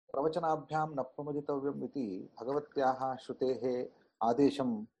प्रवचनाभ्यां न प्रमुदितव्यम् इति भगवत्याः श्रुतेः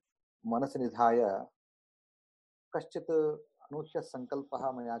आदेशं मनसि निधाय कश्चित् अनूह्यः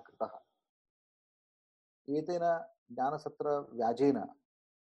सङ्कल्पः मया कृतः। एतेन ज्ञानसत्रव्याजेन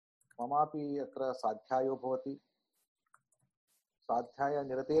ममापि अत्र स्वाध्यायो भवति।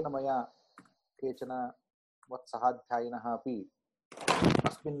 स्वाध्यायनिरतेन मया केचन वत्सहाध्यायिनः अपि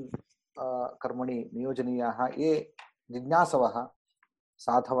अस्मिन् कर्मणि नियोजनीयाः। ये जिज्ञासवः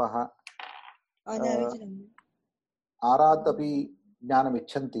साधवः आरात् अपि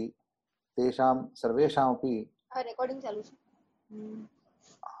ज्ञानमिच्छन्ति तेषां सर्वेषामपि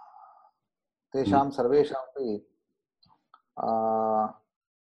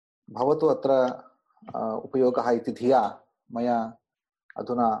भवतु अत्र उपयोगः इति धिया मया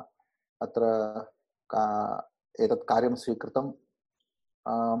अधुना अत्र एतत् कार्यं स्वीकृतम्।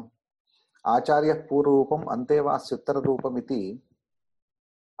 आचार्यः पूर्वरूपम् अन्तेवास्युत्तररूपम् इति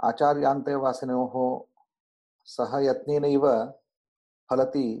आचार्यान्तेवासिनोः सह यत्नेनैव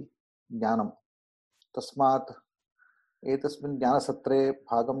फलति ज्ञानं। तस्मात् एतस्मिन् ज्ञानसत्रे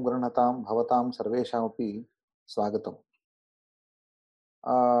भागं गृह्णतां भवतां सर्वेषामपि स्वागतम्।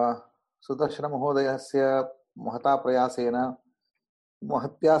 सुदर्शनमहोदयस्य महता प्रयासेन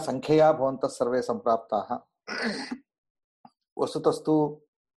महत्या संख्यया भवन्तः सर्वे सम्प्राप्ताः। वस्तुतस्तु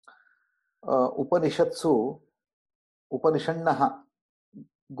उपनिषत्सु उपनिषण्णः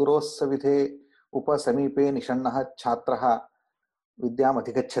गुरोस्सविधे उपसमीपे निषण्णः छात्रः विद्याम्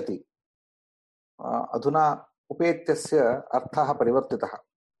अधिगच्छति। अधुना उपेत्यस्य अर्थः परिवर्तितः।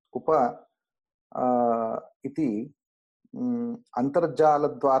 उप इति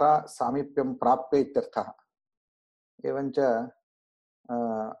अन्तर्जालद्वारा सामीप्यं प्राप्य इत्यर्थः। एवञ्च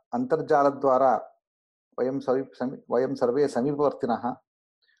अन्तर्जालद्वारा वयं सर्वे समीपवर्तिनः।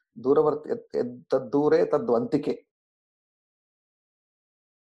 तद्दूरे तद्वन्तिके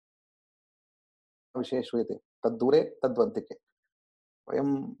विषये श्रूयते। तद्दूरे तद्वन्तिके वयं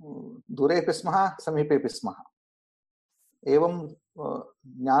दूरेपि स्मः समीपेपि स्मः। एवं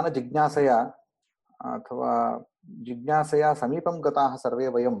ज्ञानजिज्ञासया अथवा जिज्ञासया समीपं गताः सर्वे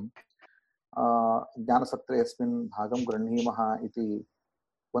वयं ज्ञानसत्रे अस्मिन् भागं गृह्णीमः इति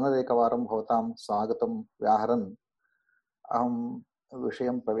पुनरेकवारं भवतां स्वागतं व्याहरन् अहं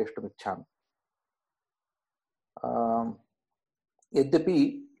विषयं प्रवेष्टुमिच्छामि। यद्यपि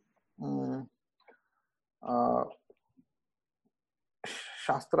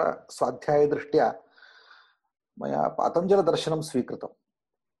शास्त्रस्वाध्यायदृष्ट्या मया पातञ्जलदर्शनं स्वीकृतं।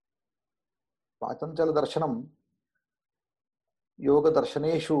 पातञ्जलदर्शनं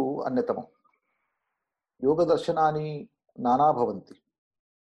योगदर्शनेषु अन्यतमं। योगदर्शनानि नाना भवन्ति।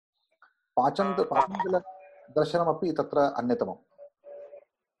 पातञ्जलदर्शनमपि तत्र अन्यतमम्।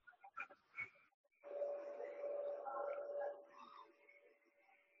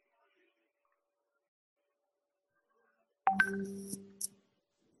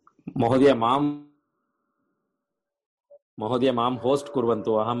 महोदय मां होस्ट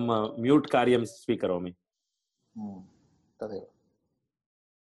कुर्वन्तु। अहं म्यूट कार्यं स्वीकरोमि। तदेव।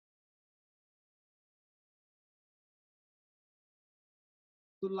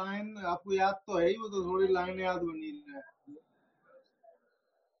 तो लाइन आपको याद तो है ही, वो तो थोड़ी लाइन याद बनी है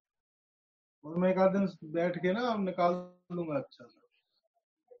और मैं एक आध दिन बैठ के ना निकाल दूंगा अच्छा सा।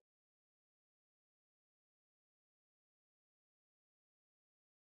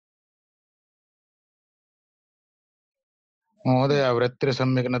 महोदय वृत्तिः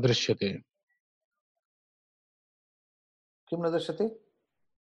सम्यक् न दृश्यते। किं न दृश्यते?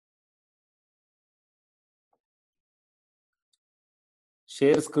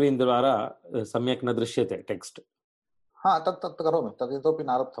 शेयर स्क्रीन द्वारा सम्यक् न दृश्यते टेक्स्ट। हाँ तत् करोमि। तद् इतोपि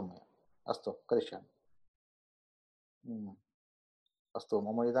नारब्धं मया। अस्तु करिष्यामि। अस्तु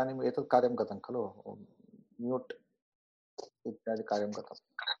मम इदानीम् एतत् कार्यं गतं खलु, म्यूट् इत्यादि कार्यं गतं।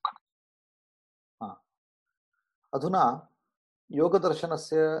 अधुना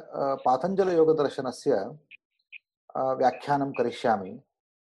योगदर्शनस्य पातञ्जलयोगदर्शनस्य व्याख्यानं करिष्यामि।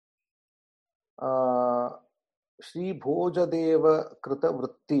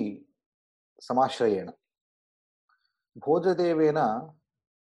 श्रीभोजदेवकृतवृत्ति समाश्रयेण। भोजदेवेन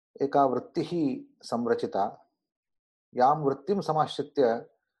एका वृत्तिः संरचिता। यां वृत्तिं समाश्रित्य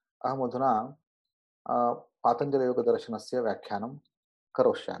अहम् अधुना पातञ्जलयोगदर्शनस्य व्याख्यानं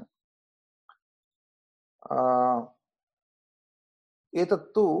करोष्यामि।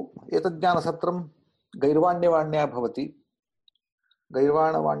 एतत् ज्ञानसत्रं गैर्वाण्यवाण्या भवति।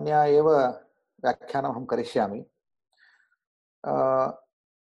 गैर्वाणवाण्या एव व्याख्यानम् अहं करिष्यामि।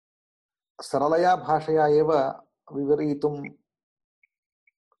 सरलया भाषया एव विवरयितुं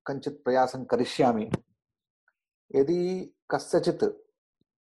कञ्चित् प्रयासं करिष्यामि। यदि कस्यचित्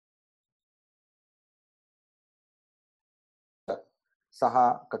सः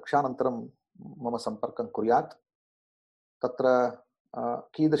कक्षानन्तरं मम सम्पर्कं कुर्यात्। तत्र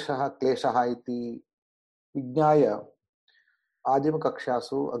कीदृशः क्लेशः इति विज्ञाय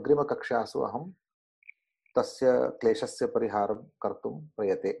आदिमकक्षासु अग्रिमकक्षासु अहं तस्य क्लेशस्य परिहारं कर्तुं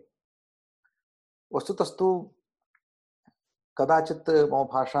प्रयते। वस्तुतस्तु कदाचित् मम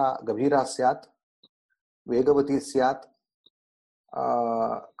भाषा गभीरा स्यात्, वेगवती स्यात्,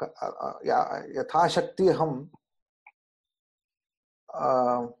 यथाशक्ति अहं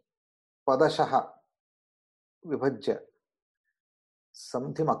पदशः विभज्य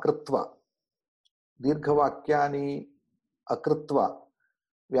सन्धिम् अकृत्वा दीर्घवाक्यानि अकृत्वा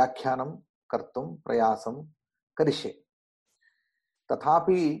व्याख्यानं कर्तुं प्रयासं करिष्ये।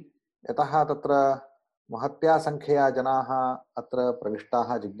 तथापि यतः तत्र महत्या संख्यया जनाः अत्र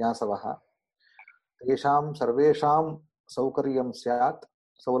प्रविष्टाः जिज्ञासवः, तेषां सर्वेषां सौकर्यं स्यात्,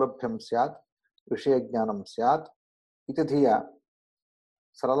 सौलभ्यं स्यात्, विषयज्ञानं स्यात् इति धिया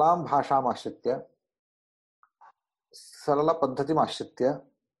सरलां भाषाम् आश्रित्य, सरलपद्धतिम् आश्रित्य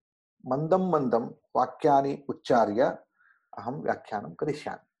मन्दं मन्दं वाक्यानि उच्चार्य अहं व्याख्यानं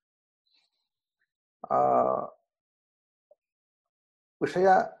करिष्यामि।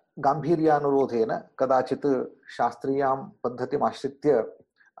 विषय गाम्भीर्यानुरोधेन कदाचित् शास्त्रीयां पद्धतिम् आश्रित्य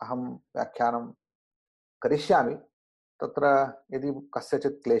अहं व्याख्यानं करिष्यामि। तत्र यदि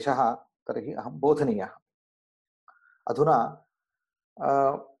कस्यचित् क्लेशः तर्हि अहं बोधनीयः। अधुना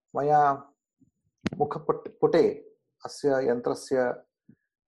मया मुखपुटे अस्य यन्त्रस्य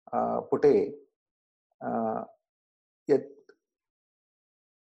पुटे यत्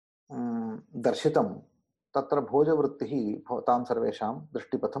दर्शितं तत्र भोजवृत्तिः भवतां सर्वेषां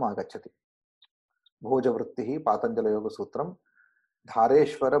दृष्टिपथम् आगच्छति। भोजवृत्तिः पातञ्जलयोगसूत्रं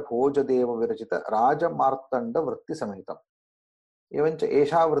धारेश्वर भोजदेव विरचित राजमार्तण्डवृत्तिसंहितम्। एवञ्च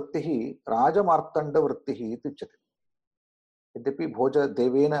एषा वृत्तिः राजमार्तण्डवृत्तिः इति उच्यते। यद्यपि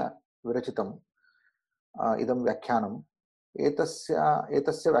भोजदेवेन विरचितम् इदं व्याख्यानम्,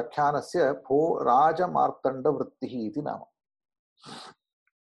 एतस्य व्याख्यानस्य राजमार्तण्डवृत्तिः इति नाम।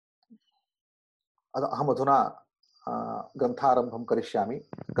 अहमधुना ग्रन्थारम्भं करिष्यामि।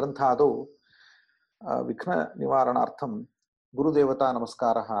 ग्रन्थादौ विघ्ननिवारणार्थं गुरुदेवता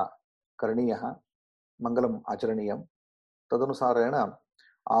नमस्कारः करणीयः, मङ्गलम् आचरणीयं। तदनुसारेण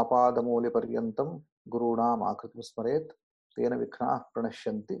आपादमूलपर्यन्तं गुरूणाम् आकृतिं स्मरेत्, तेन विघ्नाः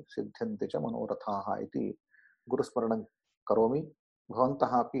प्रणश्यन्ति सिद्ध्यन्ति च मनोरथाः इति गुरुस्मरणं करोमि।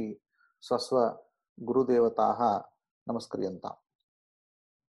 भवन्तः अपि स्वस्वगुरुदेवताः नमस्क्रियन्ताम्।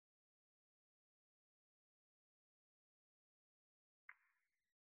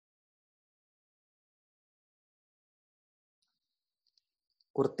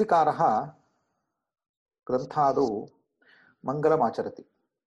 वृत्तिकारः ग्रन्थादौ मङ्गलमाचरति।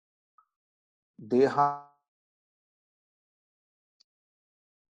 देहाश्रेयांसि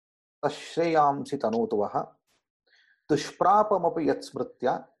तनोतु वः, दुष्प्रापमपि यत्स्मृत्य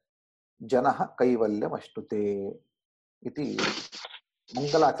जनः कैवल्यमश्नुते इति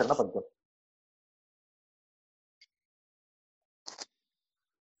मङ्गलाचरणपद्यम्।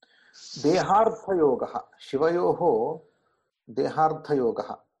 देहार्थयोगः, शिवयोः देहार्थयोगः।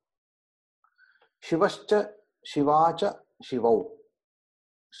 शिवश्च शिवाच शिवौ,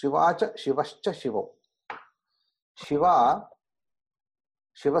 शिवाच शिवश्च शिवौ। शिवा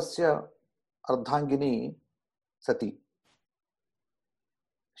शिवस्य अर्धांगिनी सती,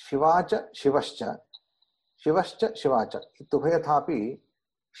 शिवाच शिवश्च, शिवश्च शिवाच इत्युभयथापि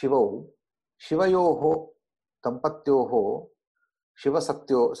शिवौ, शिवयोः दम्पत्योः,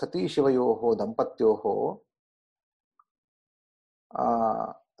 शिवसत्यो सती शिवयोः दम्पत्योः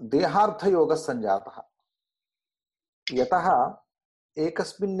देहार्थयोगः सञ्जातः। यतः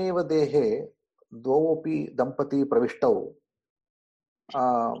एकस्मिन्नेव देहे द्वौपि दम्पती प्रविष्टौ,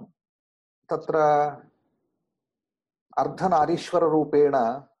 तत्र अर्धनारीश्वररूपेण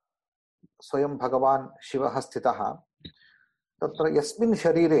स्वयं भगवान् शिवः स्थितः। तत्र यस्मिन्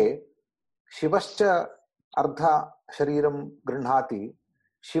शरीरे शिवश्च अर्ध शरीरं गृह्णाति,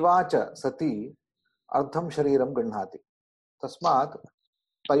 शिवा च सती अर्धं शरीरं गृह्णाति। तस्मात्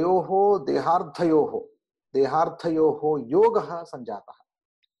तयोः देहार्थयोः योगः सञ्जातः।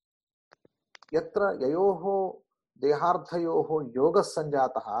 यत्र ययोः देहार्थयोः योगः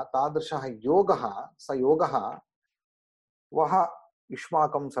सञ्जातः, तादृशः योगः स योगः वः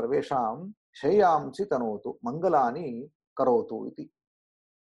युष्माकं सर्वेषां श्रेयांसि तनोतु मङ्गलानि करोतु इति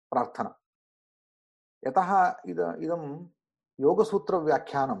प्रार्थना। यतः इदं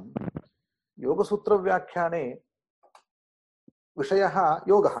योगसूत्रव्याख्यानं, योगसूत्रव्याख्याने विषयः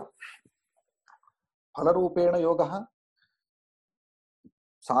योगः, फलरूपेण योगः,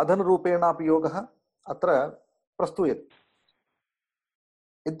 साधनरूपेणापि योगः अत्र प्रस्तूयते।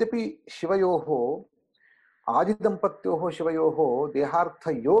 यद्यपि शिवयोः आदिदम्पत्योः शिवयोः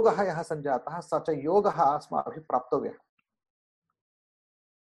देहार्थयोगः यः सञ्जातः स च योगः अस्माभिः प्राप्तव्यः।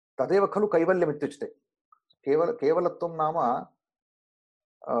 तदेव खलु कैवल्यमित्युच्यते। केवलत्वं नाम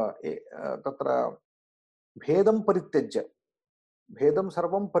तत्र भेदं परित्यज्य, भेदं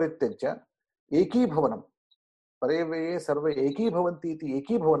सर्वं परित्यज्य एकीभवनं, परे वे सर्वे एकीभवन्ति इति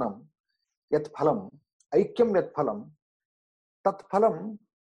एकीभवनं यत् फलम्, ऐक्यं यत् फलं, तत् फलं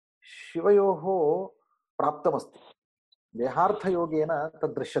शिवयोः प्राप्तमस्ति। देहार्थयोगेन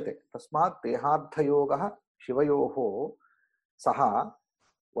तद् दृश्यते। तस्मात् देहार्थयोगः शिवयोः सः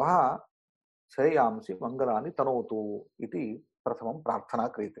वः श्रेयांसि मङ्गलानि तनोतु इति प्रथमं प्रार्थना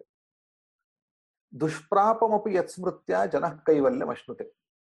क्रियते। दुष्प्रापमपि यत्स्मृत्य जनः कैवल्यमश्नुते।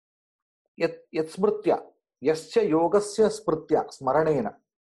 यत्स्मृत्य, यस्य योगस्य स्मृत्या, स्मरणेन,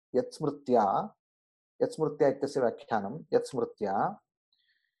 यत्स्मृत्या, यत्स्मृत्या इत्यस्य व्याख्यानं यत्स्मृत्या,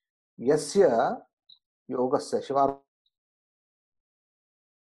 यस्य योगस्य शिवास्मृत्या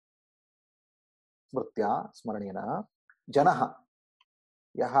स्मरणेन जनः,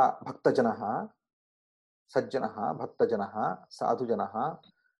 यः भक्तजनः, सज्जनः, भक्तजनः, साधुजनः,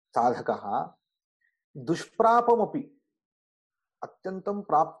 साधकः, दुष्प्रापमपि, अत्यन्तं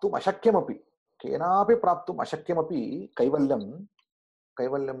प्राप्तुम् अशक्यमपि, केनापि प्राप्तुम् अशक्यमपि कैवल्यं,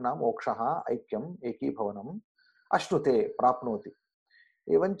 कैवल्यं नाम मोक्षः, ऐक्यम्, एकीभवनम् अश्नुते, प्राप्नोति।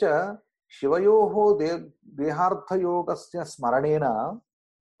 एवञ्च शिवयोः देहार्थयोगस्य स्मरणेन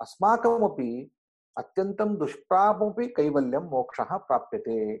अस्माकमपि अत्यन्तं दुष्प्रापमपि कैवल्यं मोक्षः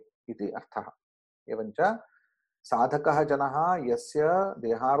प्राप्यते इति अर्थः। एवञ्च साधकः जनः यस्य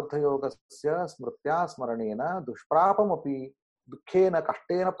देहार्थयोगस्य स्मृत्या स्मरणेन दुष्प्रापमपि, दुःखेन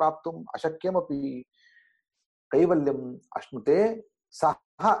कष्टेन प्राप्तुम् अशक्यमपि कैवल्यम् अश्नुते, सः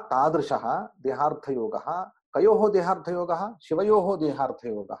तादृशः देहार्थयोगः, कयोः देहार्थयोगः? शिवयोः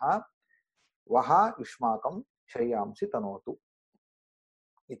देहार्थयोगः वः युष्माकं श्रेयांसि तनोतु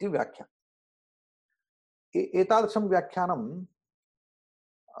इति व्याख्या। एतादृशं व्याख्यानं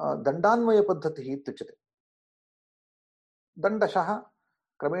दण्डान्वयपद्धतिः इत्युच्यते। दण्डशः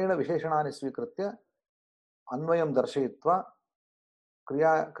क्रमेण विशेषणानि स्वीकृत्य अन्वयं दर्शयित्वा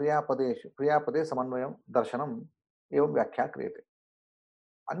क्रियापदे समन्वयं दर्शनम् एवं व्याख्या क्रियते।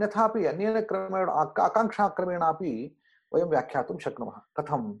 अन्यथापि अन्येन क्रमेण आकाङ्क्षाक्रमेणापि वयं व्याख्यातुं शक्नुमः।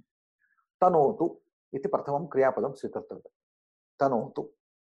 कथं? तनोतु इति प्रथमं क्रियापदं स्वीकर्तव्यं। तनोतु,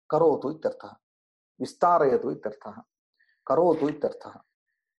 करोतु इत्यर्थः, विस्तारयतु इत्यर्थः, करोतु इत्यर्थः।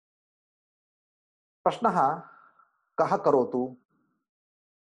 प्रश्नः, कः करोतु?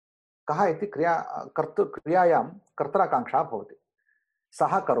 कः इति क्रियायां कर्तराकाङ्क्षा भवति।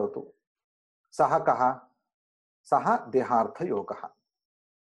 सः करोतु, सः कः? सः देहार्थयोगः।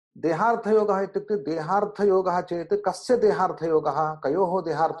 देहार्थयोगः इत्युक्ते देहार्थयोगः चेत् कस्य देहार्थयोगः? कयोः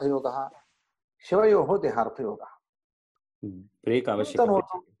देहार्थयोगः? शिवयोः देहार्थयोगः। ब्रेक आवश्यकं।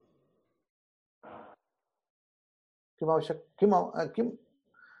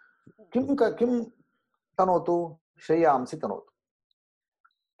 किं तनोतु? श्रेयांसि तनोतु।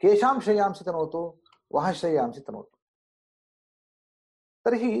 केषां श्रेयांसि तनोतु? वः श्रेयांसि तनोतु।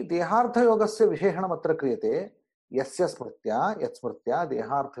 तर्हि देहार्थयोगस्य विशेषणम् अत्र क्रियते। यस्य स्मृत्या, यत्स्मृत्या,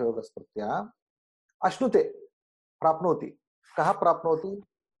 देहार्थयोगस्मृत्या अश्नुते, प्राप्नोति। कः प्राप्नोति?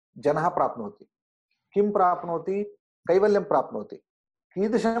 जनः प्राप्नोति। किं प्राप्नोति? कैवल्यं प्राप्नोति।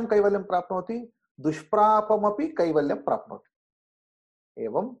 कीदृशं कैवल्यं प्राप्नोति? दुष्प्रापमपि कैवल्यं प्राप्नोति।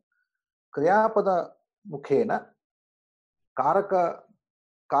 एवं क्रियापदमुखेन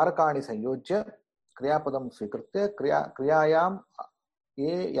कारकाणि संयोज्य क्रियापदं स्वीकृत्य क्रियायां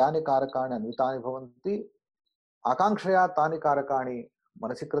यानि कारकाणि अन्वितानि भवन्ति, आकाङ्क्षया तानि कारकाणि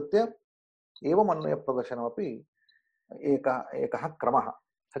मनसि कृत्य एवम् अन्वयप्रदर्शनमपि एकः क्रमः।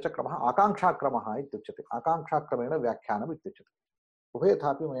 स च क्रमः आकाङ्क्षाक्रमः इत्युच्यते। आकाङ्क्षाक्रमेण व्याख्यानम् इत्युच्यते।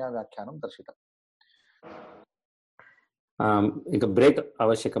 उभयथापि मया व्याख्यानं दर्शितम्। एक ब्रेक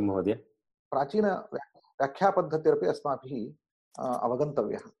आवश्यकं महोदय। प्राचीन व्याख्यापद्धतिरपि अस्माभिः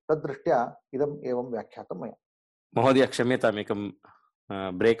अवगन्तव्यः। तद्दृष्ट्या इदम् एवं व्याख्यातं मया। महोदय क्षम्यताम्, एकं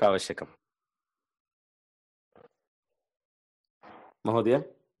ब्रेक आवश्यकं महोदय।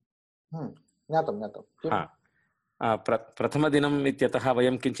 ज्ञातं ज्ञातं। प्रथमदिनम् इत्यतः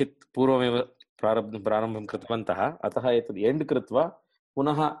वयं किञ्चित् पूर्वमेव प्रारम्भं कृतवन्तः, अतः एतद् एण्ड् कृत्वा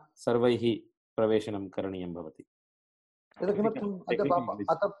पुनः सर्वैः प्रवेशनं करणीयं भवति।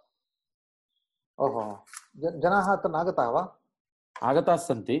 ओहो, जनाः अत्र नागताः वा? आगताः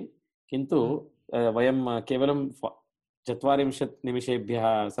सन्ति, किन्तु वयं केवलं 40 निमिषेभ्यः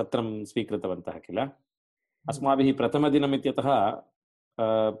सत्रं स्वीकृतवन्तः किल। अस्माभिः प्रथमदिनम् इत्यतः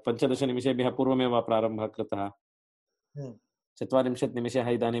 15 निमिषेभ्यः पूर्वमेव प्रारम्भः कृतः। 40 निमेषाः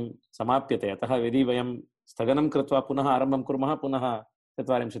इदानीं समाप्यते, अतः यदि वयं स्थगनं कृत्वा पुनः आरम्भं कुर्मः पुनः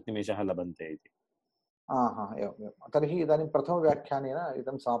 40 निमेषाः लभन्ते इति। एवम् एवं तर्हि इदानीं प्रथमव्याख्यानेन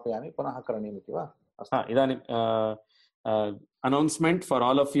इदं समापयामि, पुनः करणीयमिति वा? अस्तु। इदानीं announcement for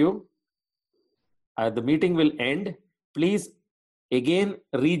all of you. The meeting will end. Please again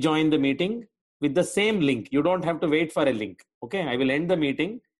rejoin the meeting with the same link. You don't have to wait for a link. Okay, I will end the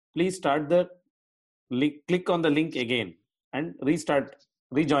meeting. Please start the link, click on the link again and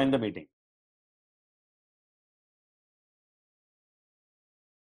rejoin the meeting.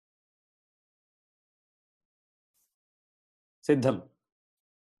 Siddham.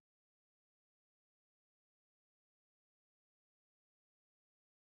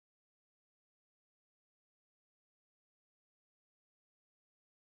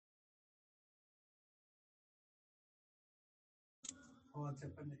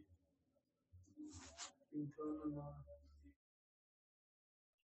 చెప్పండి.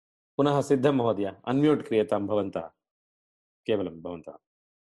 पुनः सिद्धं महोदय, unmute क्रियतां भवन्तः, केवलं भवन्तः।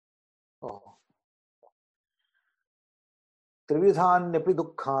 त्रिविधान्यपि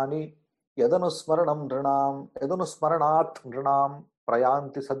दुःखानि यदनुस्मरणं यदनुस्मरणात् नृणां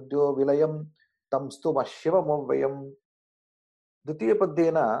प्रयान्ति सद्यो विलयं तं स्तुमशिवमव्ययम्।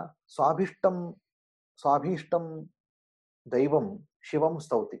 द्वितीयपद्येन स्वाभीष्टं दैवं शिवं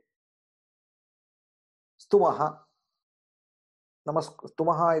स्तौति। स्तुमः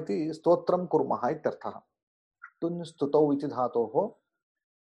स्तुमः इति स्तोत्रं कुर्मः इत्यर्थः। स्तुन् स्तुतौ इति धातोः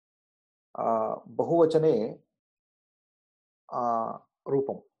बहुवचने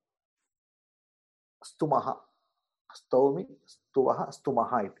रूपं स्तुमः, स्तौमि, स्तुवः,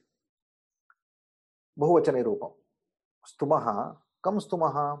 स्तुमः इति बहुवचने रूपं। स्तुमः, कं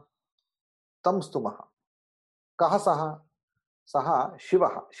स्तुमः? तं स्तुमः। कः सः? सः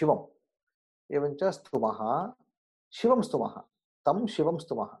शिवः, शिवम्। एवञ्च स्तुमः, शिवं स्तुमः, तं शिवं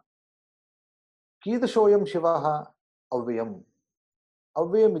स्तुमः। कीदृशोऽयं शिवः? अव्ययम्।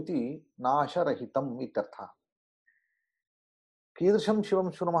 अव्ययमिति नाशरहितम् इत्यर्थः। कीदृशं शिवं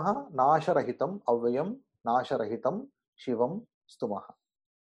स्तुमः? नाशरहितम् अव्ययं नाशरहितं शिवं स्तुमः।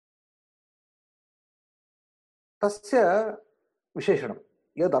 तस्य विशेषणं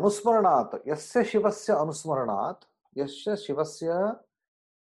यदनुस्मरणात्, यस्य शिवस्य अनुस्मरणात्, यस्य शिवस्य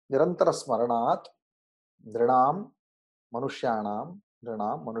निरन्तरस्मरणात् नृणां मनुष्याणां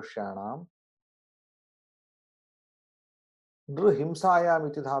नृहिंसायाम्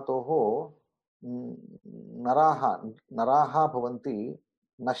इति धातोः नराः भवन्ति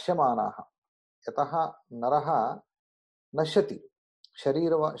नश्यमानाः। यतः नरः नश्यति,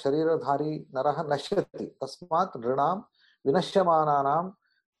 शरीरधारी नरः नश्यति, तस्मात् नृणां विनश्यमानानां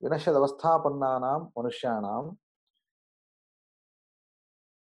विनश्यदवस्थापन्नानां मनुष्याणां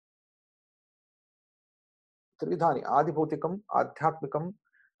त्रिविधानि आदिभौतिकम् आध्यात्मिकम्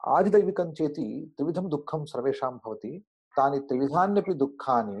आदिदैविकं चेति त्रिविधं दुःखं सर्वेषां भवति। तानि त्रिविधान्यपि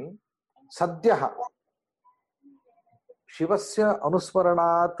दुःखानि सद्यः शिवस्य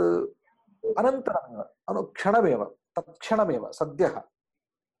अनुस्मरणात् अनन्तरमेव, अनुक्षणमेव, तत्क्षणमेव सद्यः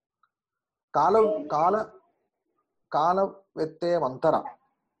कालव्यत्ययमन्तर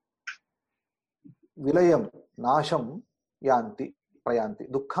विलयं नाशं यान्ति प्रयान्ति।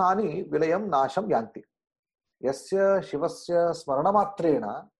 दुःखानि विलयं नाशं यान्ति। यस्य शिवस्य स्मरणमात्रेण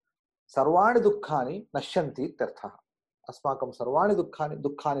सर्वाणि दुःखानि नश्यन्ति इत्यर्थः। अस्माकं सर्वाणि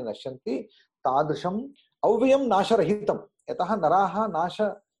दुःखानि नश्यन्ति। तादृशम् अव्ययं नाशरहितं। यतः नराः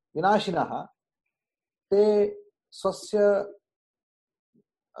विनाशिनः, ते स्वस्य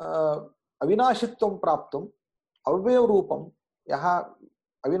अविनाशित्वं प्राप्तुम् अव्ययरूपं यः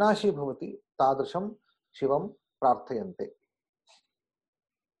अविनाशी भवति तादृशं शिवं प्रार्थयन्ते।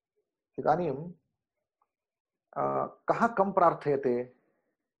 इदानीं कः कं प्रार्थयते?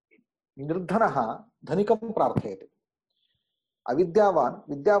 निर्धनः धनिकं प्रार्थयते, अविद्यावान्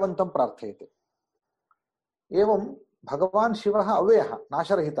विद्यावन्तं प्रार्थयते। एवं भगवान् शिवः अव्ययः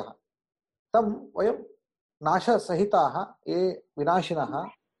नाशरहितः, तं वयं नाशसहिताः ये विनाशिनः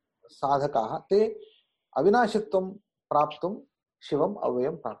साधकाः ते अविनाशित्वं प्राप्तुं शिवम्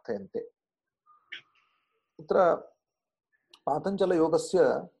अव्ययं प्रार्थयन्ते। तत्र पातञ्जलयोगस्य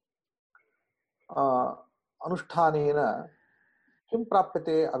अनुष्ठानेन किं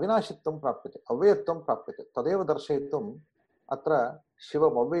प्राप्यते? अविनाशित्वं प्राप्यते, अव्ययत्वं प्राप्यते। तदेव दर्शयितुम् अत्र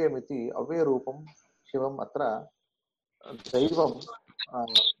शिवम् अव्ययमिति अव्ययरूपं शिवम् अत्र दैवं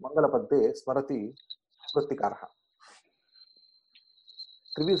मङ्गलपद्ये स्मरति कृत्तिकारः।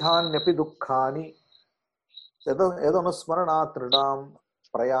 त्रिविधान्यपि दुःखानि यदनुस्मरणात् नृणां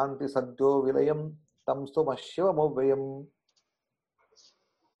प्रयान्ति सद्यो विलयं तं स्तुमः शिवमव्ययम्।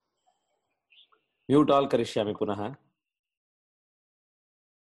 म्यूट् आल् करिष्यामि पुनः।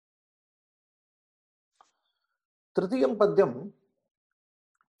 तृतीयं पद्यं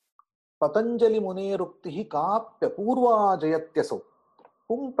पतञ्जलिमुनेरुक्तिः काप्यपूर्वा जयत्यसौ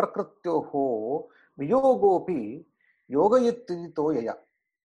पुं प्रकृत्योः वियोगोऽपि योगयत्विदितो यया।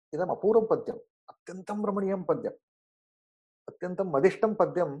 इदम् अपूर्वं पद्यम्, अत्यन्तं रमणीयं पद्यम्, अत्यन्तं मदिष्टं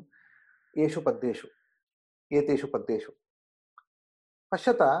पद्यम् एतेषु पद्येषु।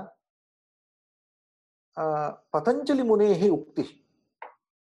 पश्यत, पतञ्जलिमुनेः उक्तिः।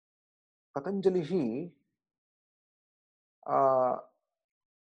 पतञ्जलिः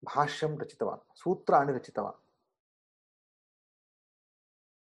भाष्यं रचितवान्, सूत्राणि रचितवान्।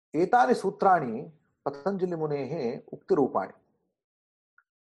 एतानि सूत्राणि पतञ्जलिमुनेः उक्तिरूपाणि।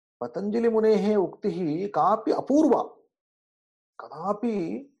 पतञ्जलिमुनेः उक्तिः कापि अपूर्वा,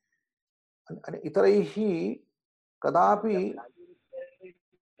 कदापि इतरैः कदापि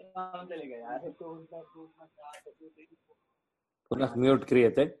पुनः म्यूट्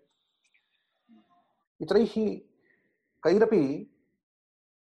क्रियते। इतरैः कैरपि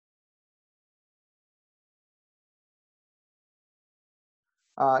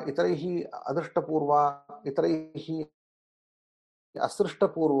इतरैः अदृष्टपूर्वा, इतरैः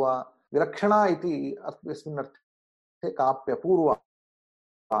असृष्टपूर्वा, विलक्षणा इति अस्मिन् अर्थे काप्यपूर्वा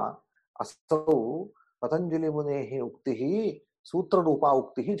असौ पतञ्जलिमुनेः उक्तिः सूत्ररूपा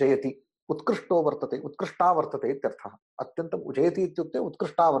उक्तिः जयति, उत्कृष्टो वर्तते, उत्कृष्टा वर्तते इत्यर्थः। अत्यन्तम् जयति इत्युक्ते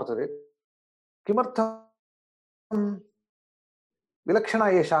उत्कृष्टा वर्तते। किमर्थं विलक्षणा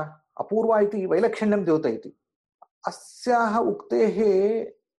एषा, अपूर्वा इति वैलक्षण्यं द्योतयति। अस्याः उक्तेः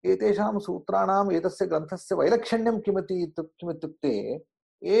एतेषां सूत्राणाम् एतस्य ग्रन्थस्य वैलक्षण्यं किमित्युक्ते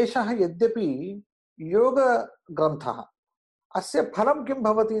एषः यद्यपि योगग्रन्थः, अस्य फलं किं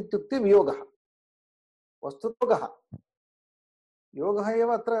भवति इत्युक्ते वियोगः, वस्तुतः योगः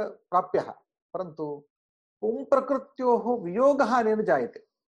एव अत्र प्राप्यः, परन्तु पुंप्रकृत्योः वियोगः अनेन जायते।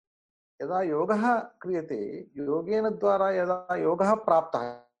 यदा योगः क्रियते, योगेन द्वारा यदा योगः प्राप्तः,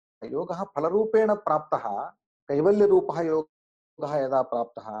 योगः फलरूपेण प्राप्तः, कैवल्यरूपः योगः यदा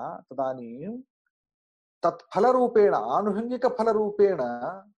प्राप्तः, तदानीं तत्फलरूपेण, आनुषङ्गिकफलरूपेण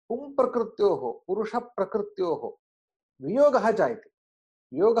पुंप्रकृत्योः, पुरुषप्रकृत्योः वियोगः जायते।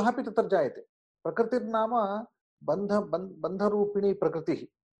 वियोगः अपि तत्र जायते। प्रकृतिर्नाम बन्धरूपिणी प्रकृतिः,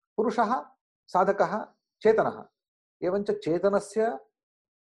 पुरुषः साधकः चेतनः, एवञ्च चेतनस्य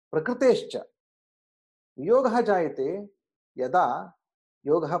प्रकृतेश्च वियोगः जायते यदा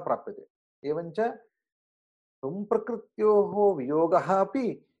योगः प्राप्यते। एवञ्च पुंप्रकृत्योः वियोगः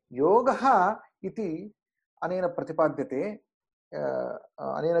अपि योगः इति अनेन प्रतिपाद्यते,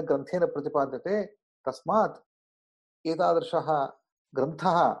 अनेन ग्रन्थेन प्रतिपाद्यते। तस्मात् एतादृशः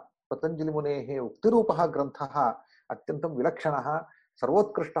ग्रन्थः, पतञ्जलिमुनेः उक्तिरूपः ग्रन्थः अत्यन्तं विलक्षणः,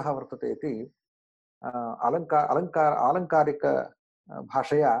 सर्वोत्कृष्टः वर्तते इति आलङ्कारिक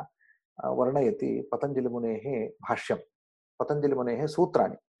भाषया वर्णयति पतञ्जलिमुनेः भाष्यं, पतञ्जलिमुनेः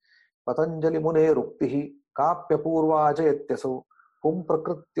सूत्राणि। पतञ्जलिमुनेरुक्तिः काप्यपूर्वा जयत्यसौ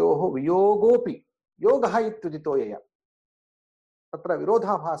पुंप्रकृत्योः वियोगोऽपि योगः इत्युदितो यया। तत्र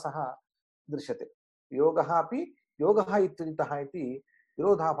विरोधाभासः दृश्यते। योगः अपि योगः इत्युदितः इति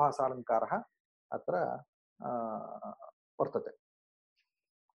विरोधाभासालङ्कारः अत्र वर्तते।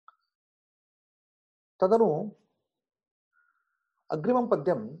 तदनु अग्रिमं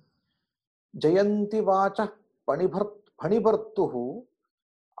पद्यं जयन्ति वाचः फणिभर्तुः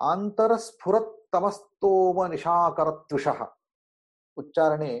आन्तरस्फुरत्तमस्तोमनिशाकरत्विषः।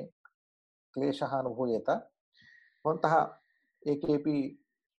 उच्चारणे क्लेशः अनुभूयेत। भवन्तः एकेपि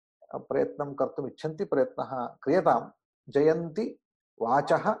प्रयत्नं कर्तुम् इच्छन्ति, प्रयत्नः क्रियतां। जयन्ति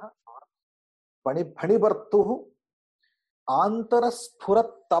वाचः फणिभर्तुः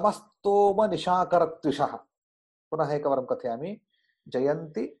आन्तरस्फुरत्तमस्तोमनिशाकरत्विषः। पुनः एकवारं कथयामि।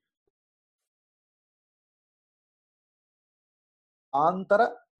 जयन्ति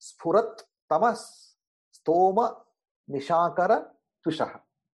आन्तरस्फुरत् तमस्तोम निशाकर त्विषः।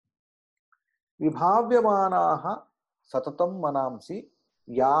 विभाव्यमानाः सततं मनांसि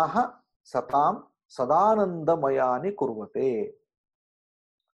याः सतां सदानन्दमयानि कुर्वते।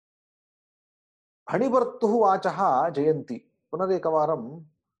 फणिभर्तुः वाचः जयन्ति। पुनरेकवारं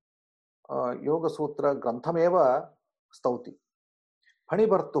योगसूत्र ग्रन्थमेव स्तौति।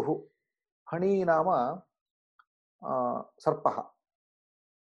 फणिभर्तुः, फणि नाम सर्पः।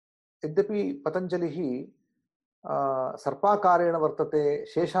 यद्यपि पतञ्जलिः सर्पाकारेण वर्तते,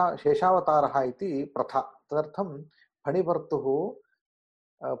 शेषावतारः इति प्रथा, तदर्थं फणिभर्तुः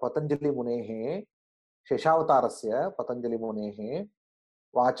पतञ्जलिमुनेः, शेषावतारस्य पतञ्जलिमुनेः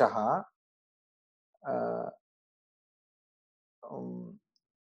वाचः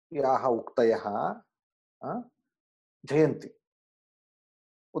याः उक्तयः जयन्ति,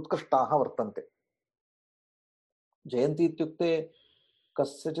 उत्कृष्टाः वर्तन्ते। जयन्ति इत्युक्ते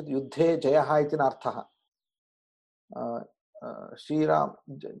कस्यचित् युद्धे जयः इति नार्थः। श्रीराम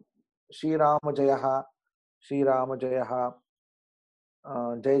जयः, श्रीराम जयः,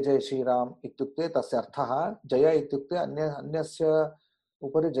 जय जय श्रीराम इत्युक्ते तस्य अर्थः जय इत्युक्ते अन्यस्य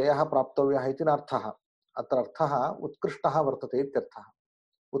उपरि जयः प्राप्तव्यः इति नार्थः। अत्र अर्थः उत्कृष्टः वर्तते इत्यर्थः।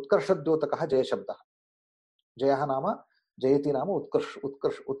 उत्कर्षद्योतकः जयशब्दः। जयः नाम जयति नाम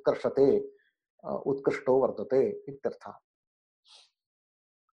उत्कर्षते, उत्कृष्टो वर्तते इत्यर्थः।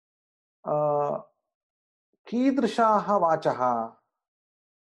 कीदृशाः वाचः?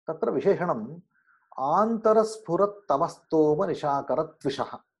 तत्र विशेषणम् आन्तरस्फुरत्तमस्तोम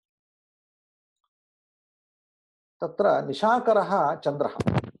निशाकरत्विषः। तत्र निशाकरः चन्द्रः,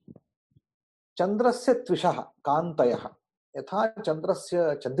 चन्द्रस्य त्विषः कान्तयः। यथा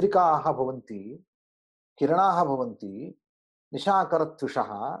चन्द्रस्य चन्द्रिकाः भवन्ति, किरणाः भवन्ति,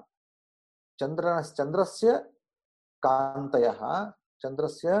 निशाकरत्विषः चन्द्रस्य कान्तयः,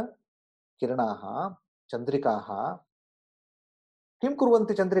 चन्द्रस्य किरणाः, चन्द्रिकाः। किं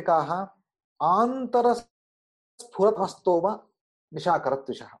कुर्वन्ति चन्द्रिकाः? आन्तरस्फुरतमस्तोम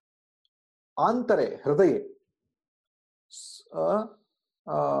निशाकरत्विषः। आन्तरे हृदये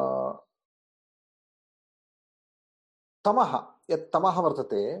तमः, यत् तमः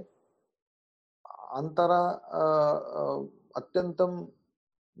वर्तते, अन्तर अत्यन्तं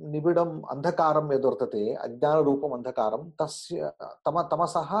निबिडम् अन्धकारं यद्वर्तते, अज्ञानरूपम् अन्धकारं, तस्य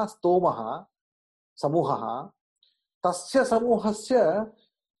तमसः स्तोमः समूहः, तस्य समूहस्य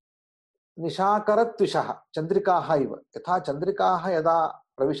निशाकरत्विषः चन्द्रिकाः इव। यथा चन्द्रिकाः यदा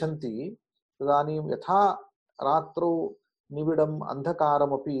प्रविशन्ति तदानीं यथा रात्रौ निबिडम्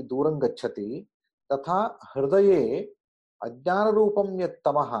अन्धकारमपि दूरं गच्छति, तथा हृदये अज्ञानरूपं यत्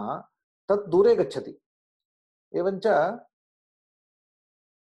तमः तत् दूरे गच्छति। एवञ्च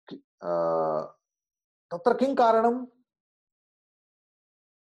तत्र किं कारणं?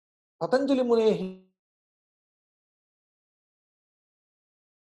 पतञ्जलिमुनेः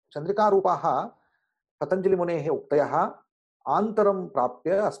चन्द्रिकारूपाः पतञ्जलिमुनेः उक्तयः आन्तरं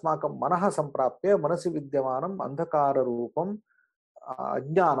प्राप्य अस्माकं मनः सम्प्राप्य मनसि विद्यमानम् अन्धकाररूपम्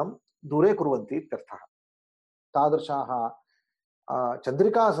अज्ञानं दूरे कुर्वन्ति इत्यर्थः। तादृशाः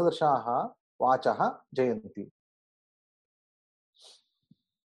चन्द्रिकासदृशाः वाचः जयन्ति।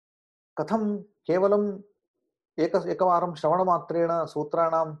 कथं केवलं एकवारं श्रवणमात्रेण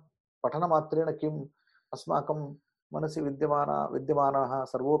सूत्राणां पठनमात्रेण किम् अस्माकं मनसि विद्यमानः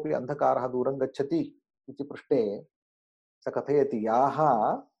सर्वोऽपि अन्धकारः दूरं गच्छति इति पृष्टे स कथयति याः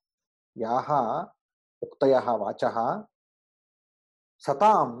उक्तयः वाचः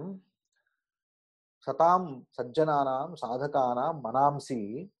सतां सज्जनानां साधकानां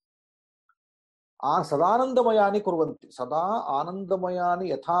मनांसि सदानन्दमयानि कुर्वन्ति। सदा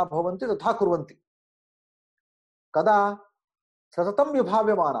आनन्दमयानि यथा भवन्ति तथा कुर्वन्ति। कदा? सततं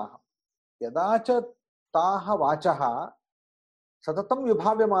विभाव्यमानाः। यदा च ताः वाचः सततं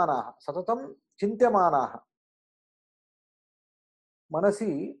विभाव्यमानाः, सततं चिन्त्यमानाः,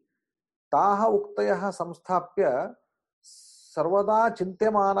 मनसि ताः उक्तयः संस्थाप्य सर्वदा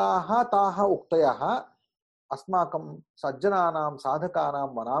चिन्त्यमानाः ताः उक्तयः अस्माकं सज्जनानां साधकानां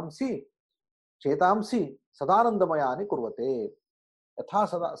मनांसि चेतांसि सदानन्दमयानि कुर्वते। यथा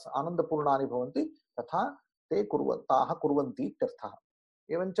सदा आनन्दपूर्णानि भवन्ति तथा ताः कुर्वन्ति इत्यर्थः।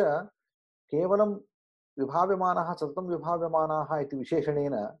 एवञ्च केवलं विभाव्यमानः सततं विभाव्यमानाः इति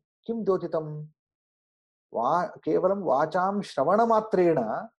विशेषणेन किं द्योतितं? केवलं वाचां श्रवणमात्रेण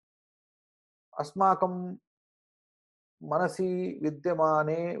अस्माकं मनसि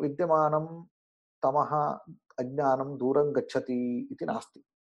विद्यमानं तमः अज्ञानं दूरं गच्छति इति नास्ति।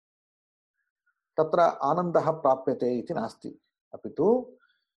 तत्र आनन्दः प्राप्यते इति नास्ति। अपि तु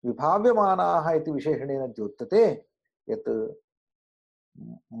विभाव्यमानाः इति विशेषणेन द्योत्यते यत्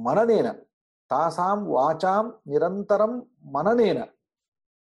मननेन, तासां वाचां निरन्तरं मननेन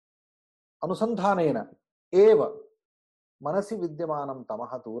अनुसन्धानेन एव मनसि विद्यमानं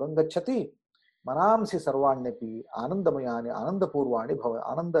तमः दूरं गच्छति, मनांसि सर्वाण्यपि आनन्दमयानि आनन्दपूर्णानि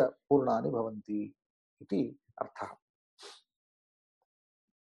भवन्ति इति अर्थः।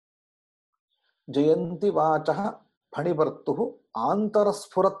 जयन्ति वाचः फणिवर्तुः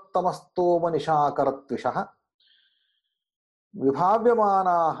आन्तरस्फुरत्तमस्तोमनिशाकरत्विषः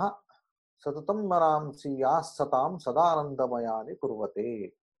विभाव्यमानाः सततं मनांसि याः सतां सदानन्दमयानि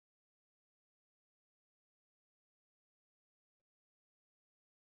कुर्वते।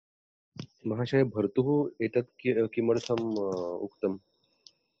 महाशय भर्तुः एतत् किमर्थम् उक्तम्?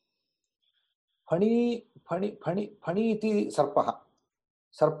 फणि फणि फणि फणि इति सर्पः,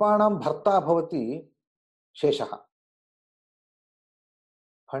 सर्पाणां भर्ता भवति शेषः।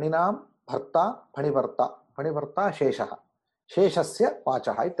 फणिनां भर्ता फणिवर्ता। फणिभर्ता शेषः शेषस्य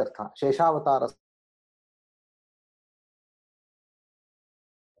वाचः इत्यर्थः शेषावतार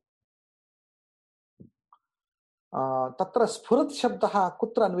तत्र स्फुरत् शब्दः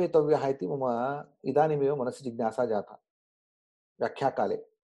कुत्र अन्वेतव्यः इति मम इदानीमेव मनसि जिज्ञासा जाता व्याख्याकाले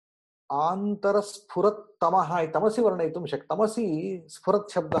आन्तरस्फुरत्तमः तमसि वर्णयितुं तमसि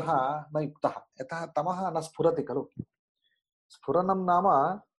स्फुरत् शब्दः न युक्तः यतः तमः न स्फुरति खलु स्फुरणं नाम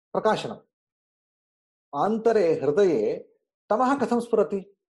प्रकाशनम् आन्तरे हृदये तमः कथं स्फुरति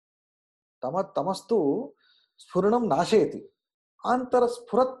तमस्तु स्फुरणं नाशयति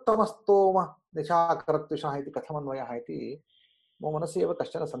आन्तरस्फुरत्तमस्तोम निशाकरत्विषः इति कथमन्वयः इति मम मनसि एव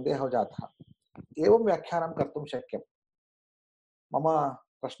कश्चन सन्देहः जातः एवं व्याख्यानं कर्तुं शक्यं मम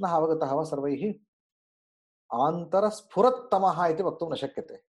प्रश्नः अवगतः वा सर्वैः आन्तरस्फुरत्तमः इति वक्तुं न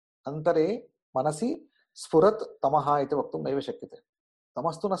शक्यते अन्तरे मनसि स्फुरत् तमः इति वक्तुं नैव शक्यते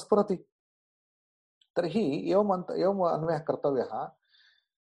तमस्तु न स्फुरति तर्हि एवम् अन्वयः कर्तव्यः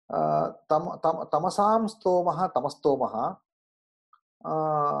तमसां स्तोमः तमस्तोमः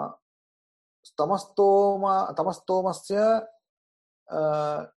तमस्तोमस्य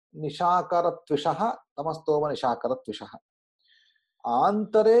निशाकरत्विषः तमस्तोम निशाकरत्विषः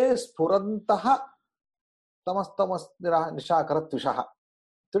आन्तरे स्फुरन्तः तमस्तमस् निशाकरत्विषः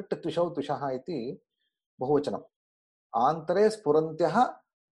त्विट् त्विषौ त्विषः इति बहुवचनम् आन्तरे स्फुरन्त्यः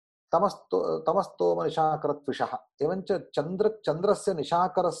तमस्तोम निशाकरत्विषः एवञ्च चन्द्रस्य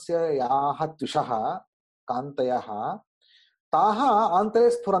निशाकरस्य याः त्विषः कान्तयः ताः आन्तरे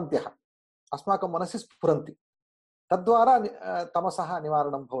स्फुरन्त्यः अस्माकं मनसि स्फुरन्ति तद्वारा तमसः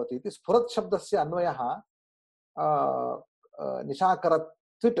निवारणं भवति इति स्फुरत् शब्दस्य अन्वयः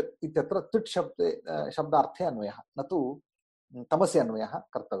निशाकरत्विट् इत्यत्र त्विट् शब्दार्थे अन्वयः न तु तमसि अन्वयः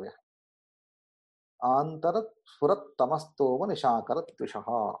कर्तव्यः आन्तरस्फुरत्तमस्तोम निशाकरत्विषः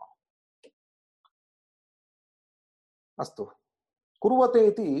अस्तु कुर्वते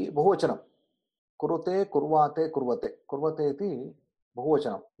इति बहुवचनं कुरुते कुर्वाते कुर्वते कुर्वते इति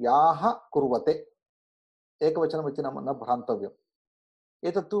बहुवचनं याः कुर्वते एकवचनमिति न भ्रान्तव्यम्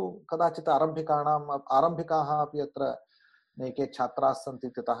एतत्तु कदाचित् आरम्भिकाः अपि अत्र नैके छात्राः सन्ति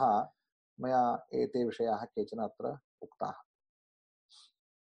इत्यतः मया एते विषयाः केचन अत्र उक्ताः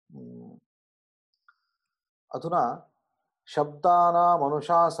अधुना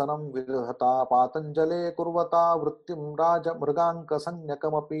शब्दानामनुशासनं विदधता पातञ्जले कुर्वता वृत्तिं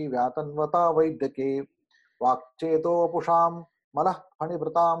राजमृगाङ्कसंज्ञकमपि व्यातन्वता वैद्यके वाक्चेतोपुषां मलः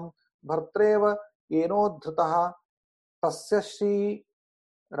फणिभृतां भर्त्रेव येनोद्धृतः तस्य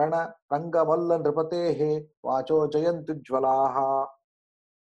श्रीरणरङ्गमल्लनृपतेः वाचो जयन्त्युज्ज्वलाः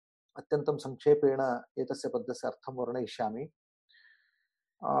अत्यन्तं संक्षेपेण एतस्य पद्यस्य अर्थं वर्णयिष्यामि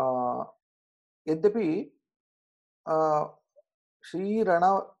यद्यपि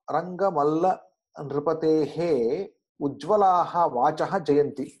श्रीरणरङ्गमल्ल नृपतेः उज्ज्वलाः वाचः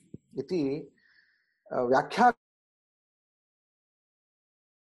जयन्ति इति व्याख्या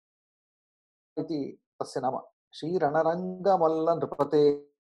इति तस्य नाम श्रीरणरङ्गमल्ल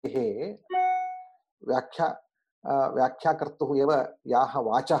नृपतेः व्याख्याकर्तुः एव याः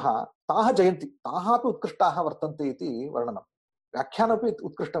वाचः ताः जयन्ति ताः अपि उत्कृष्टाः वर्तन्ते इति वर्णनं व्याख्यानमपि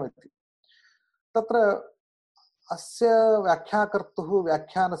उत्कृष्टमिति तत्र अस्य व्याख्याकर्तुः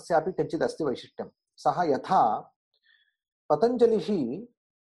व्याख्यानस्यापि किञ्चित् अस्ति वैशिष्ट्यं सः यथा पतञ्जलिः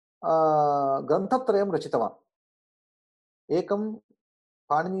ग्रन्थत्रयं रचितवान् एकं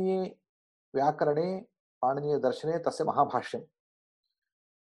पाणिनीये व्याकरणे पाणिनीयदर्शने तस्य महाभाष्यं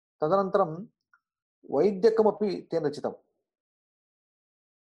तदनन्तरं वैद्यकमपि तेन रचितम्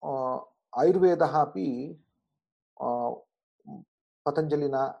आयुर्वेदः अपि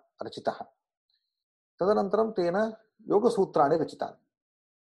पतञ्जलिना रचितः तदनन्तरं तेन योगसूत्राणि रचितानि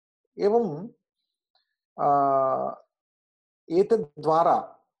एवं एतद्द्वारा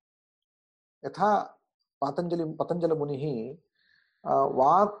यथा पतञ्जलमुनिः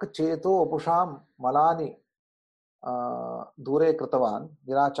वाक् चेतो वपुषां मलानि दूरे कृतवान्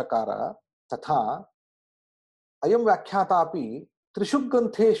निराचकार तथा अयं व्याख्याता अपि त्रिषु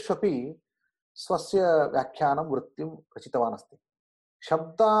ग्रन्थेष्वपि स्वस्य व्याख्यानं वृत्तिं रचितवान् अस्ति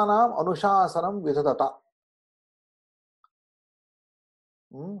शब्दानाम् अनुशासनं विदधता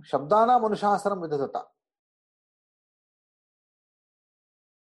शब्दानाम् अनुशासनं विदधता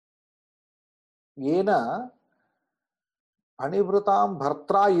येन फणिभृतां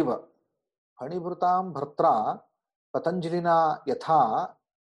भर्त्रा इव फणिभृतां भर्त्रा पतञ्जलिना यथा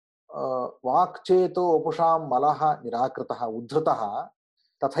वाक्चेतो वपुषां मलः निराकृतः उद्धृतः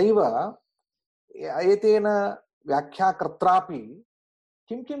तथैव एतेन व्याख्याकर्त्रापि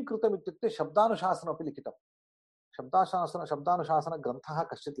किं किं कृतम् इत्युक्ते शब्दानुशासनमपि लिखितं शब्दानुशासनग्रन्थः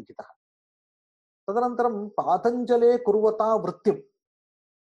कश्चित् लिखितः तदनन्तरं पातञ्जले कुर्वता वृत्तिं,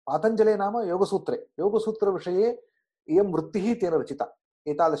 पातञ्जले नाम योगसूत्रे, योगसूत्रविषये इयं वृत्तिः तेन रचिता,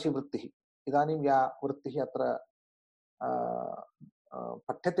 एतादृशी वृत्तिः। इदानीं या वृत्तिः अत्र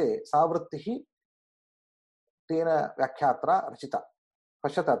पठ्यते सा वृत्तिः तेन व्याख्यात्रा रचिता।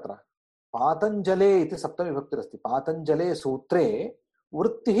 पश्यतु अत्र पातञ्जले इति सप्तमीविभक्तिरस्ति। पातञ्जले सूत्रे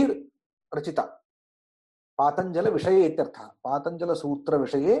वृत्तिः रचिता, पातञ्जलविषये इत्यर्थः।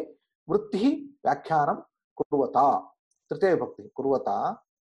 पातञ्जलसूत्रविषये वृत्तिः व्याख्यानं कुर्वता, तृतीयविभक्तिः कुर्वता।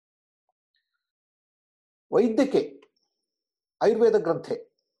 वैद्यके आयुर्वेदग्रन्थे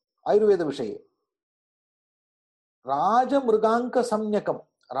आयुर्वेदविषये राजमृगाङ्कसंज्ञकं,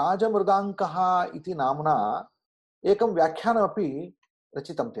 राजमृगाङ्कः इति नाम्ना एकं व्याख्यानमपि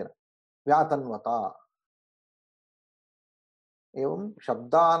रचितं तेन, व्यातन्वता। एवं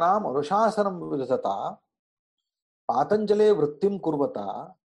शब्दानाम् अनुशासनं विदधता, पातञ्जले वृत्तिं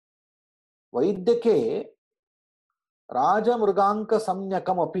कुर्वता, वैद्यके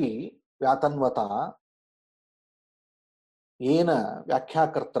राजमृगाङ्कसंज्ञकमपि व्यातन्वता, येन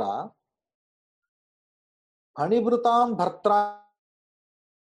व्याख्याकर्त्रा फणिभृतां भर्त्रा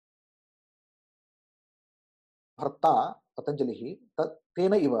भर्ता पतञ्जलिः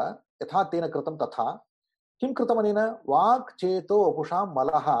तेन इव यथा तेन कृतं तथा। किं कृतमनेन? वाक् चेतो वपुषां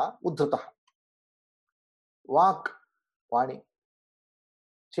मलः उद्धृतः। वाक् वाणी,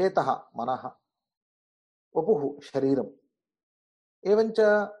 चेतः मनः, वपुः शरीरम्। एवञ्च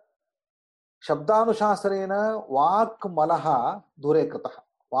शब्दानुशासनेन वाक् मलः दूरे कृतः,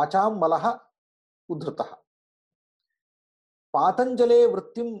 वाचां मलः उद्धृतः। पातञ्जले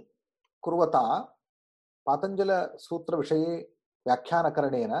वृत्तिं कुर्वता, पातञ्जल सूत्र विषये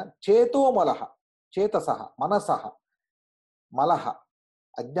व्याख्यानकरणेन चेतो मलः, चेतसः मनसः मलः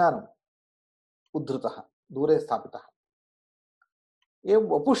अज्ञानम् उद्धृतः, दूरे स्थापितः। एवं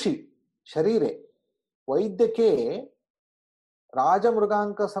वपुषि शरीरे वैद्यके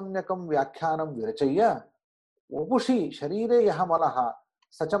राजमृगाङ्कसंज्ञकं व्याख्यानं विरचय्य वपुषि शरीरे यः मलः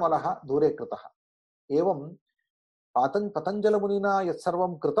स च मलः दूरे कृतः। एवं पतञ्जलमुनिना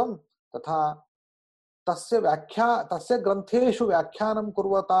यत्सर्वं कृतं तथा तस्य ग्रन्थेषु व्याख्यानं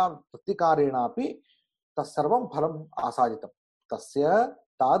कुर्वता वृत्तिकारेणापि तत्सर्वं फलम् आसादितं। तस्य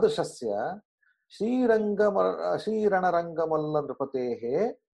तादृशस्य श्रीरणरङ्गमल्लनृपतेः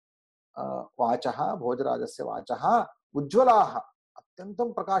वाचः, भोजराजस्य वाचः उज्ज्वलाः,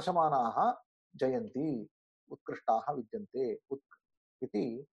 अत्यन्तं प्रकाशमानाः, जयन्ति, उत्कृष्टाः विद्यन्ते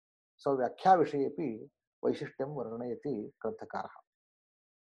इति स्वव्याख्याविषयेपि वैशिष्ट्यं वर्णयति ग्रन्थकारः।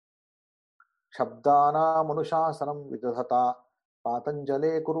 शब्दानामनुशासनं विदधता,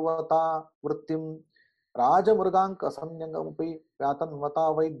 पातञ्जले कुर्वता वृत्तिं, राजमृगाङ्कसंज्ञकमपि व्यातन्वता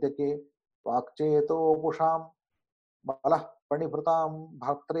वैद्यके, वाक्चेतोपुषां मलः फणिभृतां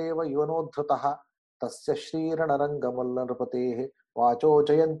भर्त्रेव योनोद्धृतः, तस्य श्रीरणरङ्गमल्लनृपतेः वाचो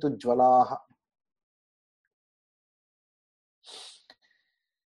जयन्त्युज्ज्वलाः।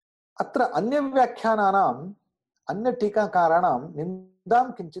 अत्र अन्यव्याख्यानानाम् अन्यटीकाकाराणां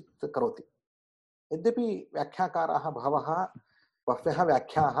निन्दां किञ्चित् करोति। यद्यपि व्याख्याकाराः बह्व्यः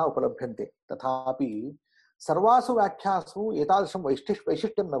व्याख्याः उपलभ्यन्ते, तथापि सर्वासु व्याख्यासु एतादृशं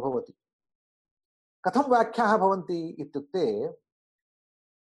वैशिष्ट्यं न भवति। कथं व्याख्याः भवन्ति इत्युक्ते,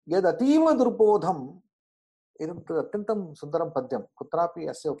 यदतीव दुर्बोधम्, एतत् अत्यन्तं सुन्दरं पद्यं, कुत्रापि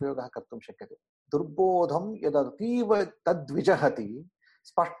अस्य उपयोगः कर्तुं शक्यते। दुर्बोधं यदतीव तद्विजहति,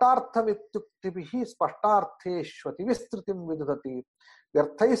 स्पष्टार्थमित्युक्तिभिः स्पष्टार्थेष्वतिविस्तृतिं विदधति,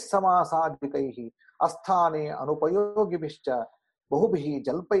 व्यर्थैः समासादिकैः अस्थाने अनुपयोगिभिश्च बहुभिः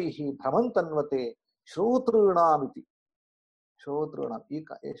जल्पैः भ्रमन्तन्वते श्रोतॄणामिति।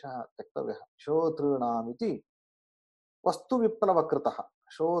 श्रोतॄणाम् एषः त्यक्तव्यः। श्रोतॄणामिति वस्तुविप्लवकृतः,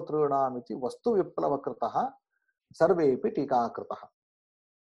 श्रोतॄणामिति वस्तुविप्लवकृतः, सर्वेपि टीकाकृतः।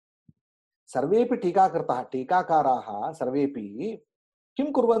 सर्वेपि टीकाकृतः, टीकाकाराः सर्वेपि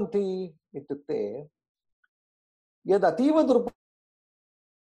किं कुर्वन्ति इत्युक्ते, यदतीव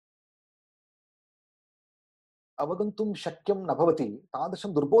अवगन्तुं शक्यं न भवति,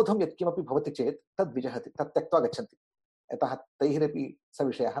 तादृशं दुर्बोधं यत्किमपि भवति चेत् तद् विजहति, तत् त्यक्त्वा गच्छन्ति। यतः तैरपि स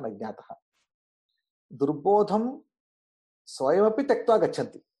विषयः न ज्ञातः। दुर्बोधं स्वयमपि त्यक्त्वा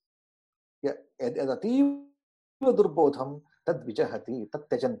गच्छन्ति। यदतीव दुर्बोधं तद् विजहति, तत्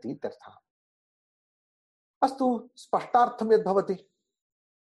त्यजन्ति इत्यर्थः। अस्तु, स्पष्टार्थं यद्भवति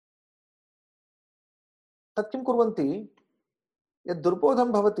तत् किं कुर्वन्ति? यद्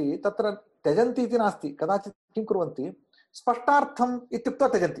दुर्बोधं भवति तत्र त्यजन्ति इति नास्ति, कदाचित् किं कुर्वन्ति, स्पष्टार्थम् इत्युक्त्वा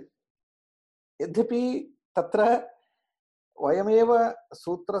त्यजन्ति। यद्यपि तत्र वयमेव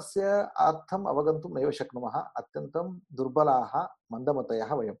सूत्रस्य अर्थम् अवगन्तुं नैव शक्नुमः, अत्यन्तं दुर्बलाः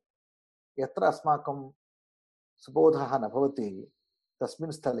मन्दमतयः वयम्। यत्र अस्माकं सुबोधः न भवति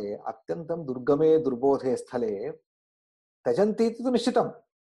तस्मिन् स्थले अत्यन्तं दुर्गमे दुर्बोधे स्थले त्यजन्ति इति तु निश्चितं,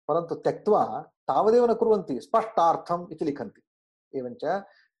 परन्तु त्यक्त्वा तावदेव न कुर्वन्ति, स्पष्टार्थम् इति लिखन्ति। एवञ्च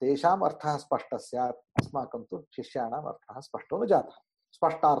तेषाम् अर्थः स्पष्टः स्यात्, अस्माकं तु शिष्याणाम् अर्थः स्पष्टो न जातः।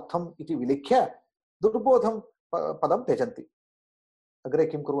 स्पष्टार्थम् इति विलिख्य दुर्बोधं पदं त्यजन्ति। अग्रे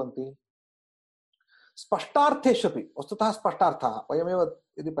किं कुर्वन्ति? स्पष्टार्थेष्वपि वस्तुतः स्पष्टार्थः वयमेव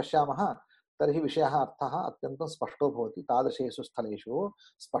यदि पश्यामः तर्हि विषयः अर्थः अत्यन्तं स्पष्टो भवति। तादृशेषु स्थलेषु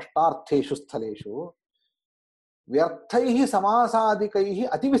स्पष्टार्थेषु स्थलेषु व्यर्थैः समासादिकैः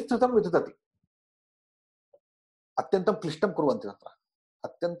अतिविस्तृतं विदधति, अत्यन्तं क्लिष्टं कुर्वन्ति। तत्र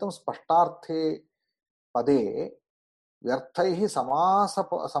अत्यन्तं स्पष्टार्थे पदे व्यर्थैः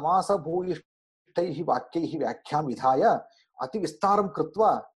समासभूयिष्ठैः वाक्यैः व्याख्यां विधाय अतिविस्तारं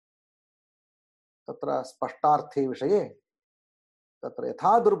कृत्वा तत्र स्पष्टार्थे विषये तत्र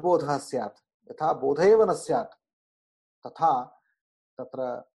यथा दुर्बोधः स्यात्, यथा बोध एव न स्यात्, तथा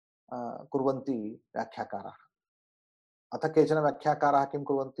तत्र कुर्वन्ति व्याख्याकाराः। अथ केचन व्याख्याकाराः किं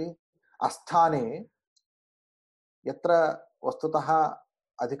कुर्वन्ति? अस्थाने यत्र वस्तुतः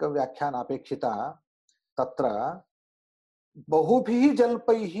अधिकव्याख्यानापेक्षिता तत्र बहुभिः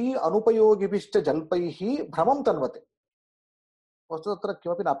जल्पैः अनुपयोगिभिश्च जल्पैः भ्रमं तन्वते। वस्तु तत्र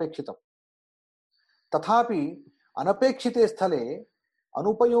किमपि नापेक्षितं, तथापि अनपेक्षिते स्थले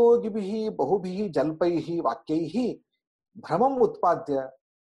अनुपयोगिभिः बहुभिः जल्पैः वाक्यैः भ्रमम् उत्पाद्य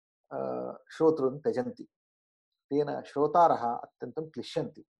श्रोतॄन् त्यजन्ति। तेन श्रोतारः अत्यन्तं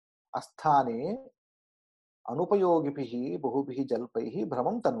क्लिश्यन्ति। अस्थाने अनुपयोगिभिः बहुभिः जल्पैः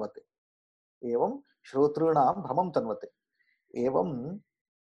भ्रमं तन्वते, एवं श्रोतॄणां भ्रमं तन्वते। एवं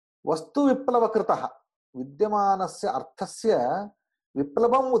वस्तुविप्लवकृतः विद्यमानस्य अर्थस्य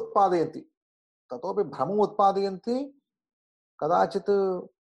विप्लवम् उत्पादयन्ति, ततोपि भ्रमम् उत्पादयन्ति, कदाचित्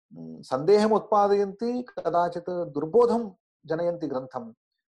सन्देहम् उत्पादयन्ति, कदाचित् दुर्बोधं जनयन्ति ग्रन्थं।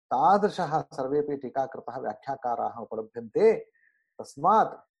 तादृशः सर्वेपि टीकाकृतः व्याख्याकाराः उपलभ्यन्ते।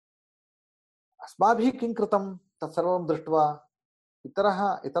 तस्मात् अस्माभिः किं कृतं तत्सर्वं दृष्ट्वा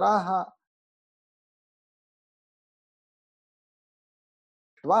इतराः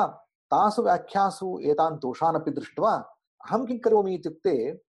तासु व्याख्यासु एतान् दोषान् अपि दृष्ट्वा अहं किं करोमि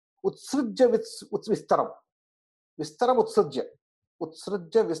इत्युक्ते उत्सृज्य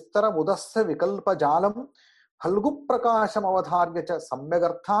विस्तरमुदस्य विकल्पजालं फल्गुप्रकाशमवधार्य च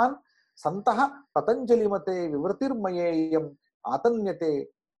सम्यगर्थान् सन्तः पतञ्जलिमते विवृतिर्मयेयम्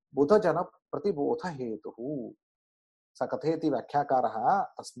आतन्यते बुधजन प्रतिबोध हेतुः। स कथयति व्याख्याकारः।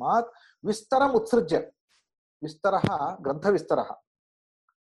 तस्मात् विस्तरम् उत्सृज्य, विस्तरः ग्रन्थविस्तरः,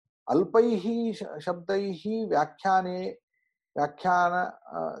 अल्पैः शब्दैः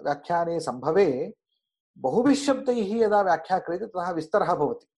व्याख्याने संभवे बहुभिः शब्दैः यदा व्याख्या क्रियते तदा विस्तरः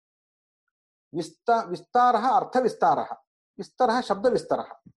भवति। विस्तारः अर्थविस्तारः, विस्तरः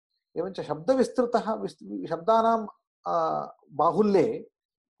शब्दविस्तरः। एवञ्च शब्दविस्तृतः शब्दानां बाहुल्ये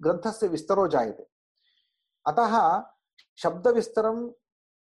ग्रन्थस्य विस्तरो जायते। अतः शब्दविस्तरं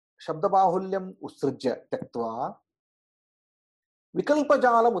शब्दबाहुल्यम् उत्सृज्य त्यक्त्वा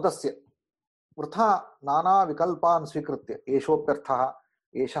विकल्पजालमुदस्य वृथा नाना विकल्पान् स्वीकृत्य एषोऽप्यर्थः,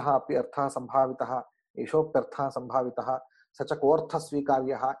 एषः अपि अर्थः सम्भावितः, एषोऽप्यर्थः सम्भावितः, स च कोऽर्थः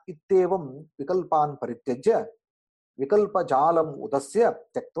स्वीकार्यः इत्येवं विकल्पान् परित्यज्य विकल्पजालम् उदस्य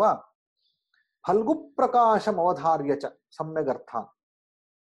त्यक्त्वा फल्गुप्रकाशमवधार्य च सम्यगर्थान्।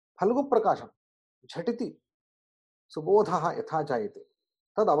 फल्गुप्रकाशं झटिति सुबोधः यथा जायते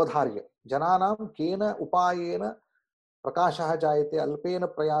तदवधार्य, जनानां केन उपायेन प्रकाशः जायते, अल्पेन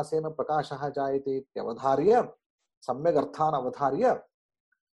प्रयासेन प्रकाशः जायते इत्यवधार्य, सम्यगर्थान् अवधार्य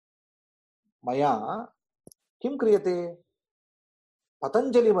मया किं क्रियते?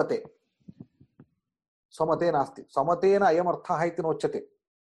 पतञ्जलिमते, स्वमते नास्ति, स्वमतेन अयमर्थः इति नोच्यते,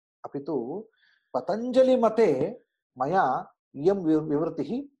 अपि तु पतञ्जलिमते मया इयं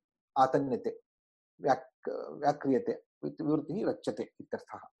विवृतिः आतन्यते, व्याक्रियते, विवृतिः रच्यते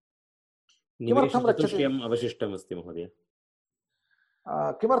इत्यर्थः। किमर्थं रच्यते? अवशिष्टम् अस्ति महोदय।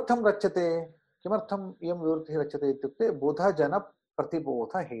 किमर्थं रच्यते? किमर्थम् इयं विवृतिः रच्यते इत्युक्ते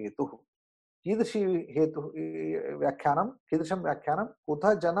बुधजनप्रतिबोधहेतुः। कीदृशी हेतुः व्याख्यानं? कीदृशं व्याख्यानं?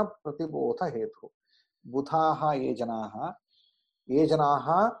 बुधजनप्रतिबोधहेतुः। बुधाः ये जनाः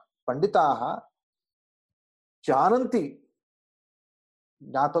पंडिताः जानन्ति,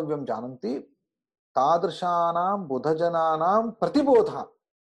 ज्ञातव्यं जानन्ति, तादृशानां बुधजनानां प्रतिबोधः,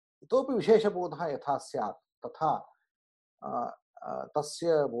 इतोपि विशेषबोधः यथा स्यात् तथा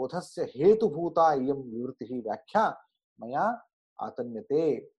तस्य बोधस्य हेतुभूता इयं विवृतिः व्याख्या मया आतन्यते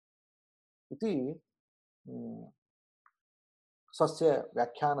इति स्वस्य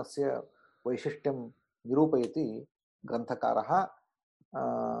व्याख्यानस्य वैशिष्ट्यं निरूपयति ग्रन्थकारः।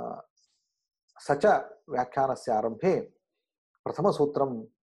 स च व्याख्यानस्य आरम्भे प्रथमसूत्रम्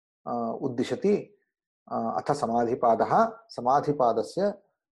उद्दिशति। अथ समाधिपादः, समाधिपादस्य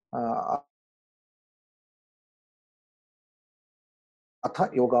अथ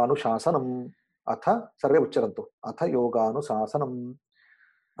योगानुशासनम्, अथ सर्वे उच्चरन्तु, अथ योगानुशासनम्।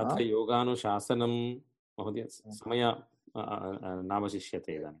 अथ योगानुशासनं महोदय समय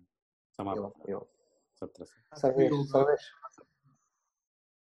नावशिष्यते इदानीं समाप्तं सत्रस्य।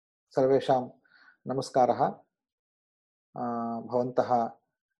 सर्वेषां नमस्कारः। भवन्तः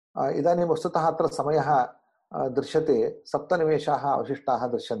इदानीं वस्तुतः अत्र समयः दृश्यते, 7 निमेषाः अवशिष्टाः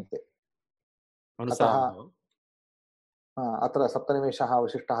दृश्यन्ते। अतः अत्र 7 निमेषाः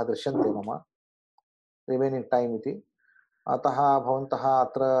अवशिष्टाः दृश्यन्ते मम रिमेनिङ्ग् टैम् इति। अतः भवन्तः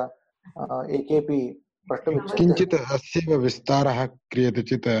अत्र एकेपि प्रष्टुमिच्छन्ति। किञ्चित् अस्य विस्तारः क्रियते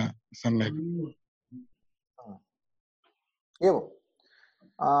चेत् सम्यक्। एवम्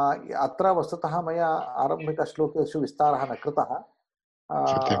अत्र वस्तुतः मया आरम्भिकश्लोकेषु विस्तारः न कृतः।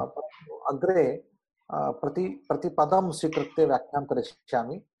 अग्रे प्रतिपदं स्वीकृत्य व्याख्यां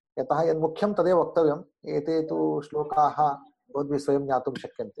करिष्यामि, यतः यन्मुख्यं तदेव वक्तव्यम्। एते तु श्लोकाः भवद्भिः स्वयं ज्ञातुं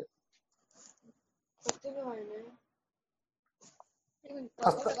शक्यन्ते।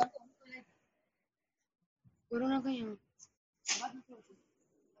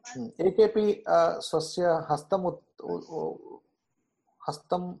 एकेपि स्वस्य हस्तम्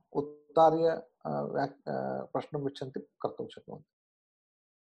उत्तार्य प्रश्नम् इच्छन्ति कर्तुं शक्नुवन्ति।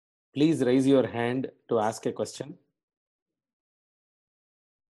 Please raise your hand to ask a question.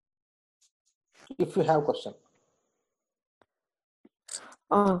 If you have question.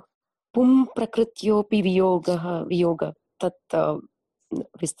 पुं प्रकृत्योऽपि वियोग तत्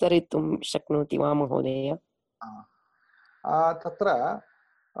विस्तरितुं शक्नोति वा महोदय? तत्र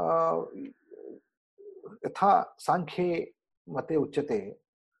यथा सांख्ये मते उच्यते,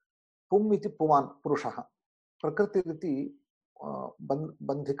 पुम् इति पुमान् पुरुषः, प्रकृतिरिति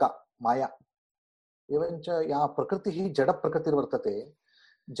बन्धिका माया। एवञ्च या प्रकृतिः जडप्रकृतिर्वर्तते,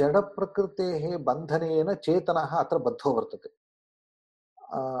 जडप्रकृतेः बन्धनेन चेतनः अत्र बद्धो वर्तते।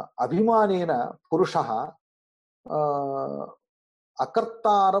 अभिमानेन पुरुषः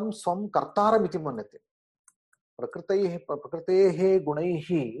अकर्तारं स्वं कर्तारमिति मन्यते। प्रकृतेः गुणैः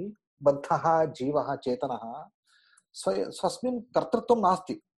बद्धः जीवः चेतनः स्वस्मिन् कर्तृत्वं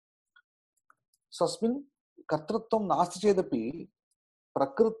नास्ति। स्वस्मिन् कर्तृत्वं नास्ति चेदपि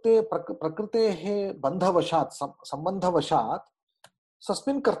प्रकृतेः बन्धवशात् सम्बन्धवशात्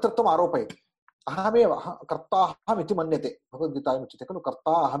स्वस्मिन् कर्तृत्वम् आरोपयति। अहमेव कर्ता अहमिति मन्यते। भगवद्गीतायाम् उच्यते खलु,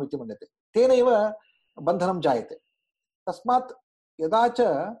 कर्ता अहमिति मन्यते। तेनैव बन्धनं जायते। तस्मात् यदा च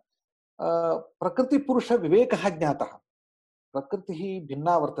प्रकृतिपुरुषविवेकः ज्ञातः, प्रकृतिः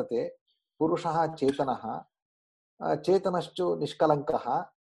भिन्ना वर्तते, पुरुषः चेतनः, चेतनश्च निष्कलङ्कः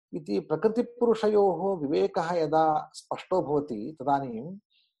इति प्रकृतिपुरुषयोः विवेकः यदा स्पष्टो भवति, तदानीं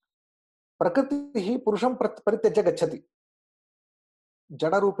प्रकृतिः पुरुषं परित्यज्य गच्छति।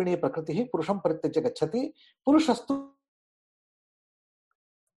 जडरूपिणी प्रकृतिः पुरुषं परित्यज्य गच्छति। पुरुषस्तु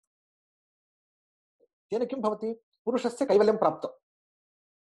तेन किं भवति? पुरुषस्य कैवल्यं प्राप्तम्।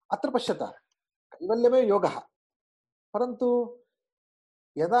 अत्र पश्यतः, कैवल्यमेव योगः। परन्तु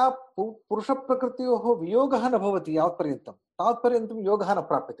यदा पुरुषप्रकृत्योः वियोगः न भवति यावत्पर्यन्तं, तावत्पर्यन्तं योगः न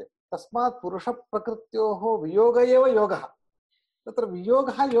प्राप्यते। तस्मात् पुरुषप्रकृत्योः वियोग एव योगः। तत्र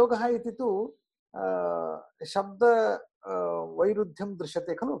वियोगः योगः इति तु शब्द वैरुध्यं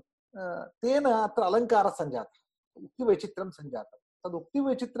दृश्यते खलु। तेन अत्र अलङ्कारः सञ्जातः, उक्तिवैचित्र्यं सञ्जातं। तद्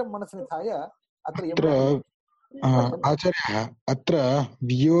उक्तिवैचित्र्यं मनसि निधाय अत्र आचार्यः, अत्र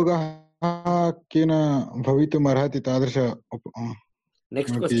वियोगः केन भवितुम् अर्हति तादृश?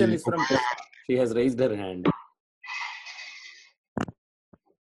 Next question is from Krishna. She has raised her hand.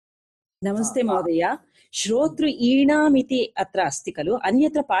 नमस्ते महोदय। श्रोतृ ईणाम् इति अत्र अस्ति खलु,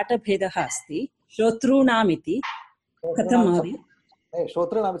 अन्यत्र पाठभेदः अस्ति श्रोतॄणाम् इति, कथं महोदय?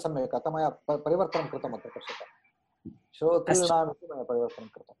 श्रोतॄणां सम्यक्, अतः मया परिवर्तनं कृतम्। अत्र पश्यतः, श्रोतॄणाम् इति मया परिवर्तनं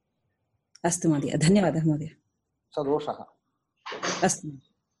कृतम्। अस्तु महोदय, धन्यवादः महोदय। सदोषः। अस्तु,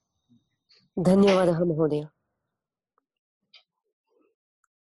 धन्यवादः महोदय।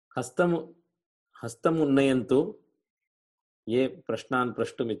 हस्तम् उन्नयन्तु ये प्रश्नान्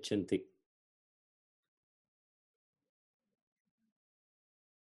प्रष्टुम् इच्छन्ति।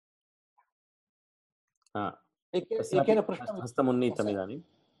 हस्तम् उन्नीतम् इदानीम्।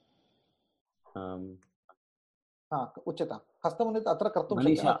 उच्यतां, हस्तमुन्नीत अत्र कर्तुं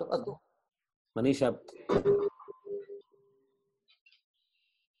मनीषा, अस्तु मनीषा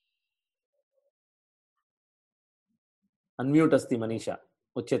अन्म्यूट् अस्ति। मनीषा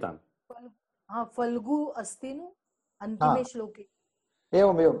उच्यताम्। फल्गु अस्ति नु अन्तिमे श्लोके।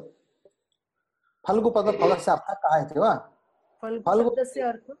 एवमेवं फल्गुपदस्य अर्थः कः इति वा? फल्गुशब्दस्य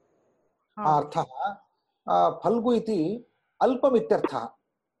अर्थः फल्गु इति अल्पम् इत्यर्थः।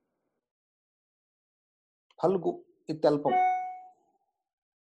 Phalgu इत्यल्पम्।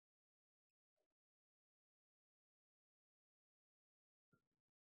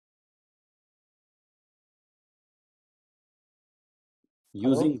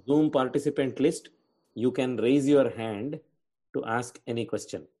 Using Zoom participant list, you can raise your hand to ask any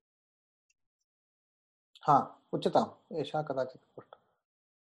question. उच्यताम्। एषः कदाचित् पृष्टः।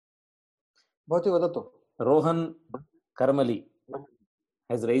 भवती वदतु। Rohan Karmali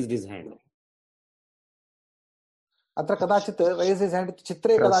has raised his hand. अत्र कदाचित् raise his hand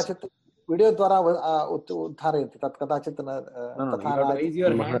चित्रे कदाचित् वीडियो द्वारा उद्धारयन्ति तत् कदाचित् तथा raise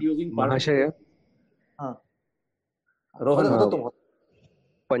your hand using महाशय रोहन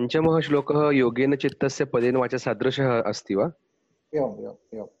पञ्चमः श्लोकः योगेन चित्तस्य पदेन वाचा सादृशः अस्ति वा?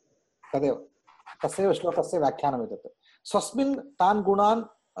 एवं तदेव तस्यैव श्लोकस्य व्याख्यानम् एतत्। स्वस्मिन् तान् गुणान्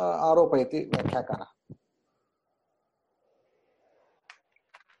आरोपयति व्याख्याकारः।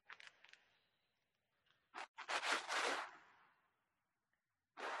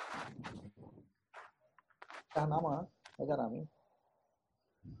 कः नाम न जानामि,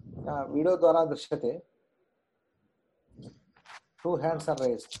 वीडियो द्वारा दृश्यते। Two hands are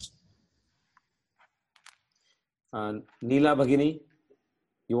raised. Neela Bhagini,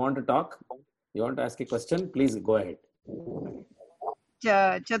 you want to talk? You want to ask a question? Please go ahead.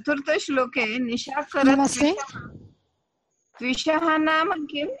 चतुर्थ श्लोके निशाकरत् द्विषः नाम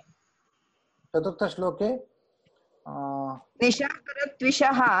किम्? चतुर्थ श्लोके निशाकरत्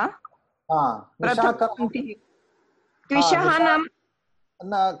द्विषः द्विषः नाम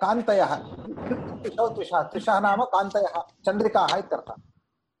कान्तयः। त्विषः नाम कान्तयः, चन्द्रिकाः इत्यर्थः।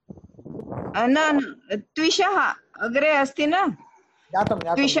 न द्विषः अग्रे अस्ति न? ज्ञातं।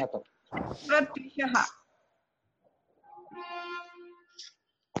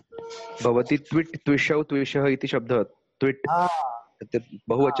 भवति ट्विट् त्विषौ त्विषः इति शब्दः ट्विट्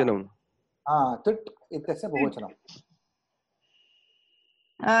बहुवचनं। ट्विट् इत्यस्य बहुवचनं।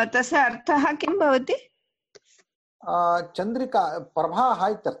 तस्य अर्थः किं भवति? चन्द्रिका प्रभाः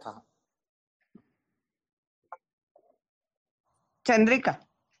इत्यर्थः। चन्द्रिका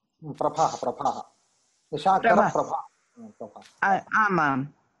प्रभाः निशाकरप्रभा। आमाम्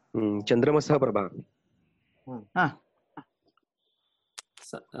चन्द्रमसः प्रभा।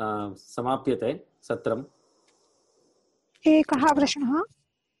 समाप्यते सत्रम्। एकः प्रश्नः।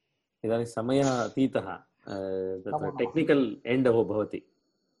 इदानीं समयः अतीतः, तत्र टेक्निकल् एण्ड् भवति।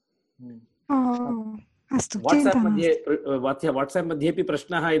 अस्तु, वाट्साप् मध्येपि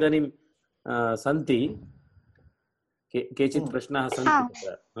प्रश्नाः इदानीं सन्ति, केचित् प्रश्नाः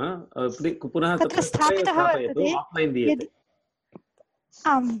सन्ति। पुनः तत्र स्थापयतु, आफ्लैन् दीयते।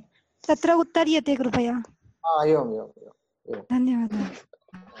 आम्, तत्र उत्तर्यते कृपया। एवं धन्यवादः।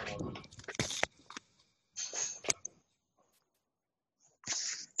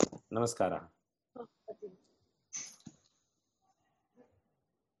 नमस्कारः।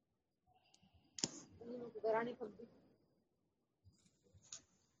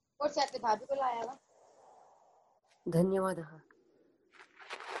 धन्यवादः।